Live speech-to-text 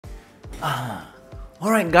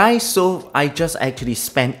Alright guys, so I just actually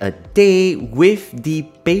spent a day with the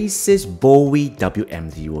Baseus Bowie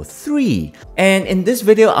WM03, and in this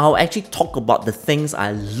video I'll actually talk about the things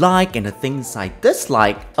I like and the things I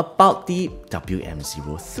dislike about the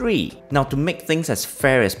WM03. Now, to make things as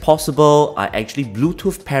fair as possible, I actually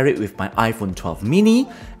Bluetooth pair it with my iPhone 12 mini,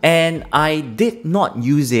 and I did not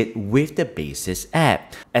use it with the Baseus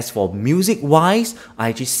app. As for music wise, I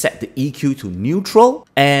actually set the EQ to neutral,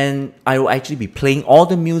 and I will actually be playing all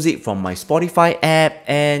the music from my Spotify app,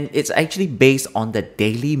 and it's actually based on the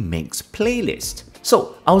daily mix playlist.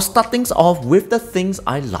 So I'll start things off with the things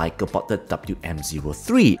I like about the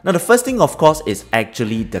WM03. Now, the first thing of course is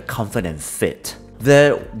actually the comfort and fit.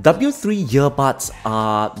 The W3 earbuds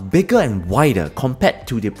are bigger and wider compared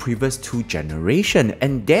to the previous two generations,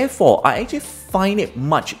 and therefore I actually find it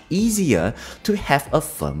much easier to have a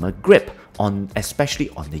firmer grip especially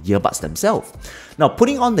on the earbuds themselves. Now,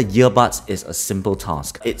 putting on the earbuds is a simple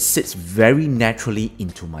task. It sits very naturally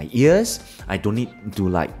into my ears. I don't need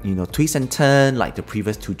to twist and turn like the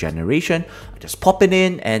previous two generations. I just pop it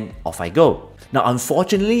in and off I go. Now,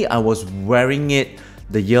 unfortunately, I was wearing the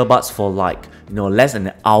earbuds for less than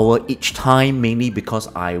an hour each time, mainly because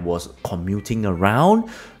I was commuting around.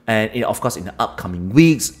 And of course, in the upcoming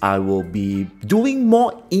weeks, I will be doing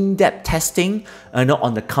more in-depth testing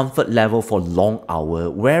on the comfort level for long hour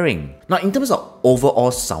wearing. Now, in terms of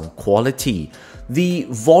overall sound quality, the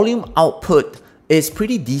volume output is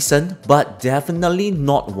pretty decent, but definitely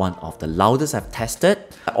not one of the loudest I've tested.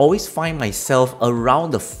 I always find myself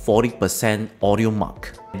around the 40% audio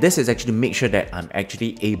mark. This is actually to make sure that I'm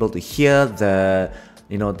actually able to hear the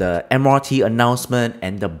MRT announcement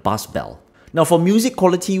and the bus bell. Now, for music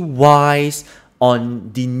quality wise,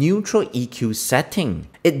 on the neutral EQ setting,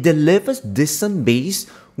 it delivers decent bass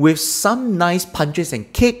with some nice punches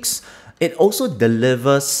and kicks. It also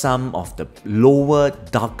delivers some of the lower,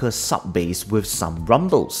 darker sub-bass with some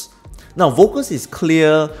rumbles. Now, vocals is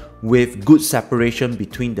clear with good separation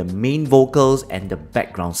between the main vocals and the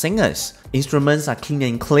background singers. Instruments are clean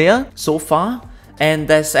and clear so far. And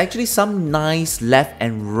there's actually some nice left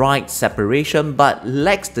and right separation, but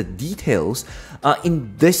lacks the details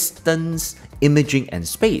in distance, imaging and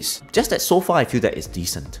space. Just that so far I feel that it's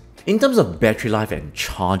decent. In terms of battery life and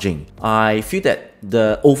charging, I feel that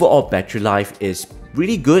the overall battery life is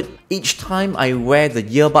really good. Each time I wear the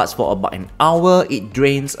earbuds for about an hour, it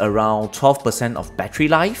drains around 12% of battery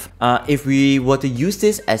life. If we were to use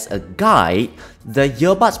this as a guide, the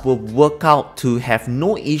earbuds will work out to have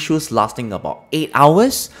no issues lasting about 8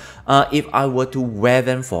 hours if I were to wear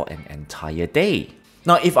them for an entire day.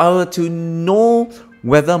 Now, if I were to know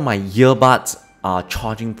whether my earbuds are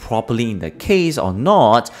charging properly in the case or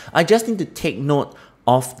not, I just need to take note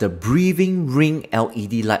of the breathing ring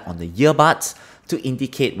LED light on the earbuds to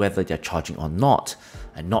indicate whether they're charging or not.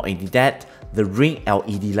 And not only that, the ring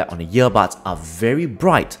LED light on the earbuds are very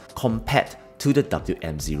bright compared to the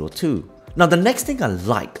WM02. Now, the next thing I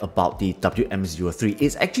like about the WM03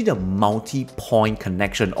 is actually the multi-point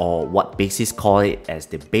connection, or what Baseus call it as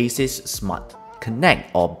the Baseus Smart Connect,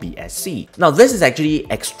 or BSC. Now, this is actually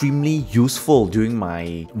extremely useful during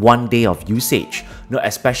my one day of usage,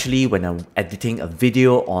 especially when I'm editing a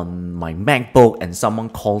video on my MacBook and someone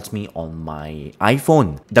calls me on my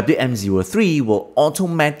iPhone. WM03 will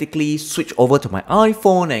automatically switch over to my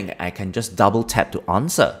iPhone and I can just double tap to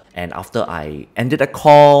answer. And after I ended a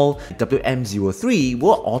call, WM03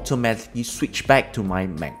 will automatically switch back to my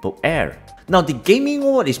MacBook Air. Now, the gaming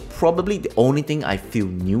mode is probably the only thing I feel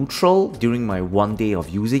neutral during my one day of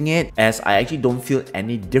using it, as I actually don't feel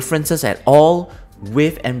any differences at all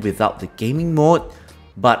with and without the gaming mode.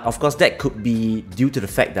 But of course, that could be due to the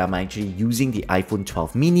fact that I'm actually using the iPhone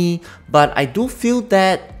 12 mini, but I do feel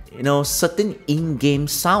that certain in-game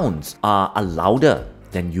sounds are louder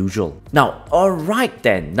than usual. Now, alright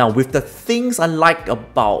then, now with the things I like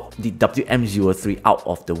about the WM03 out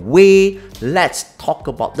of the way, let's talk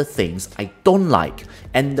about the things I don't like.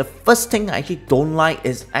 And the first thing I actually don't like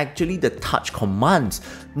is actually the touch commands.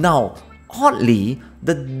 Now, oddly,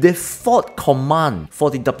 the default command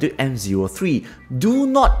for the WM03 do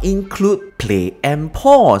not include play and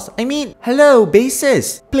pause. I mean, hello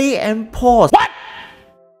Baseus, play and pause. What?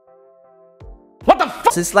 What the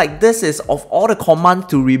fuck? It's like this is of all the commands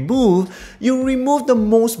to remove, you remove the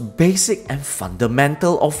most basic and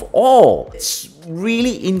fundamental of all. It's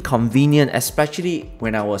really inconvenient, especially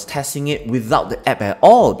when I was testing it without the app at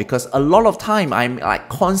all, because a lot of time I'm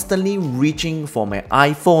constantly reaching for my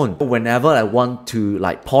iPhone whenever I want to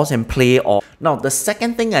pause and play. Or now, the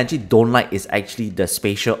second thing I actually don't like is actually the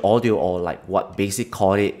spatial audio, or what Baseus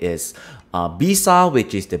call it is BSA,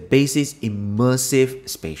 which is the Baseus Immersive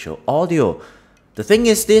Spatial Audio. The thing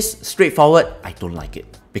is this, straightforward, I don't like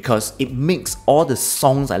it because it makes all the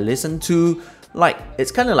songs I listen to like,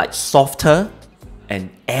 it's kind of like softer and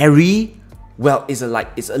airy. Well, it's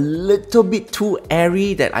a little bit too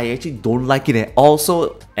airy that I actually don't like it at all.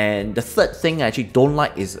 So, and the third thing I actually don't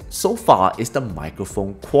like is so far is the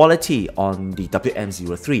microphone quality on the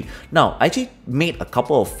WM03. Now, I actually made a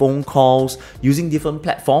couple of phone calls using different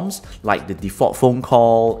platforms like the default phone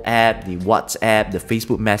call app, the WhatsApp, the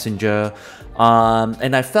Facebook Messenger,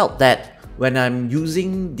 and I felt that when I'm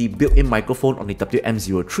using the built-in microphone on the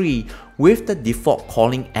WM03 with the default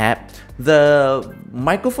calling app, the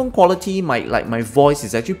microphone quality, my voice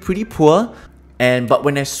is actually pretty poor. But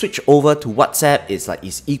when I switch over to WhatsApp,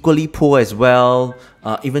 it's equally poor as well.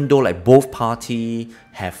 Even though like both parties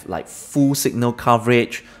have like full signal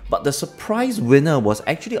coverage. But the surprise winner was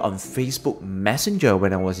actually on Facebook Messenger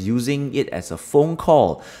when I was using it as a phone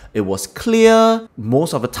call. It was clear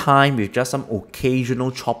most of the time with just some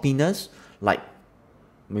occasional choppiness, like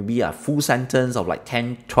maybe a full sentence of like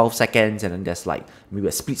 10-12 seconds, and then there's like maybe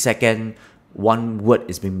a split second one word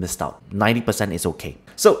is being missed out. 90% is okay.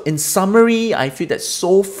 So in summary, I feel that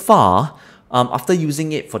so far, after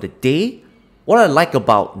using it for the day, what I like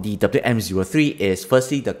about the WM03 is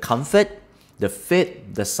firstly the comfort, the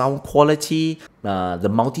fit, the sound quality, the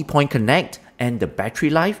multi-point connect, and the battery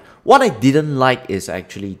life. What I didn't like is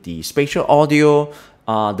actually the spatial audio,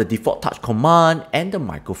 the default touch command, and the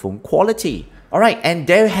microphone quality. Alright, and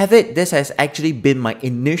there you have it. This has actually been my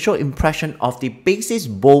initial impression of the Baseus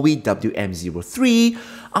Bowie WM03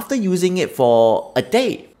 after using it for a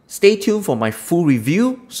day. Stay tuned for my full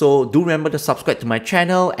review, so do remember to subscribe to my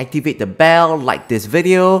channel, activate the bell, like this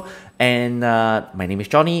video, and my name is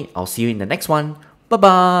Johnny. I'll see you in the next one. Bye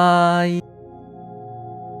bye!